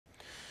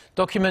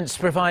Documents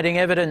providing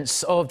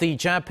evidence of the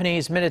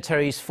Japanese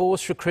military's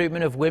forced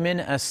recruitment of women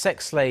as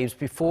sex slaves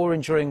before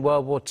and during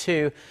World War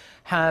II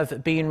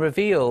have been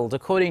revealed.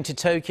 According to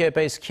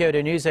Tokyo-based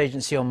Kyodo News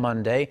Agency on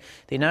Monday,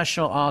 the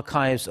National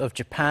Archives of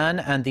Japan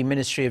and the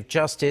Ministry of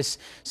Justice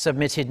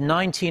submitted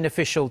 19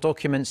 official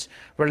documents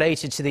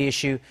related to the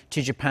issue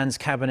to Japan's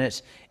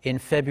cabinet in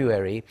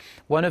February.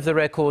 One of the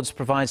records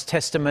provides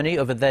testimony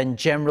of a then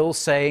general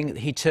saying that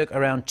he took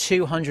around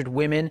 200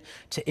 women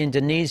to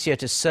Indonesia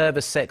to serve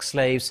as sex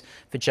slaves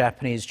for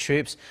Japanese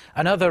troops.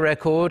 Another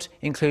record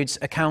includes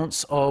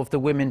accounts of the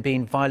women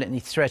being violently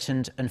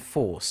threatened and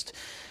forced.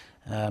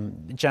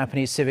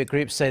 Japanese civic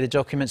groups say the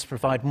documents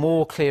provide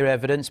more clear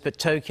evidence, but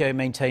Tokyo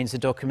maintains the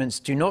documents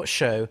do not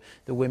show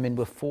the women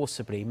were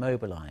forcibly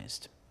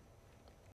mobilized.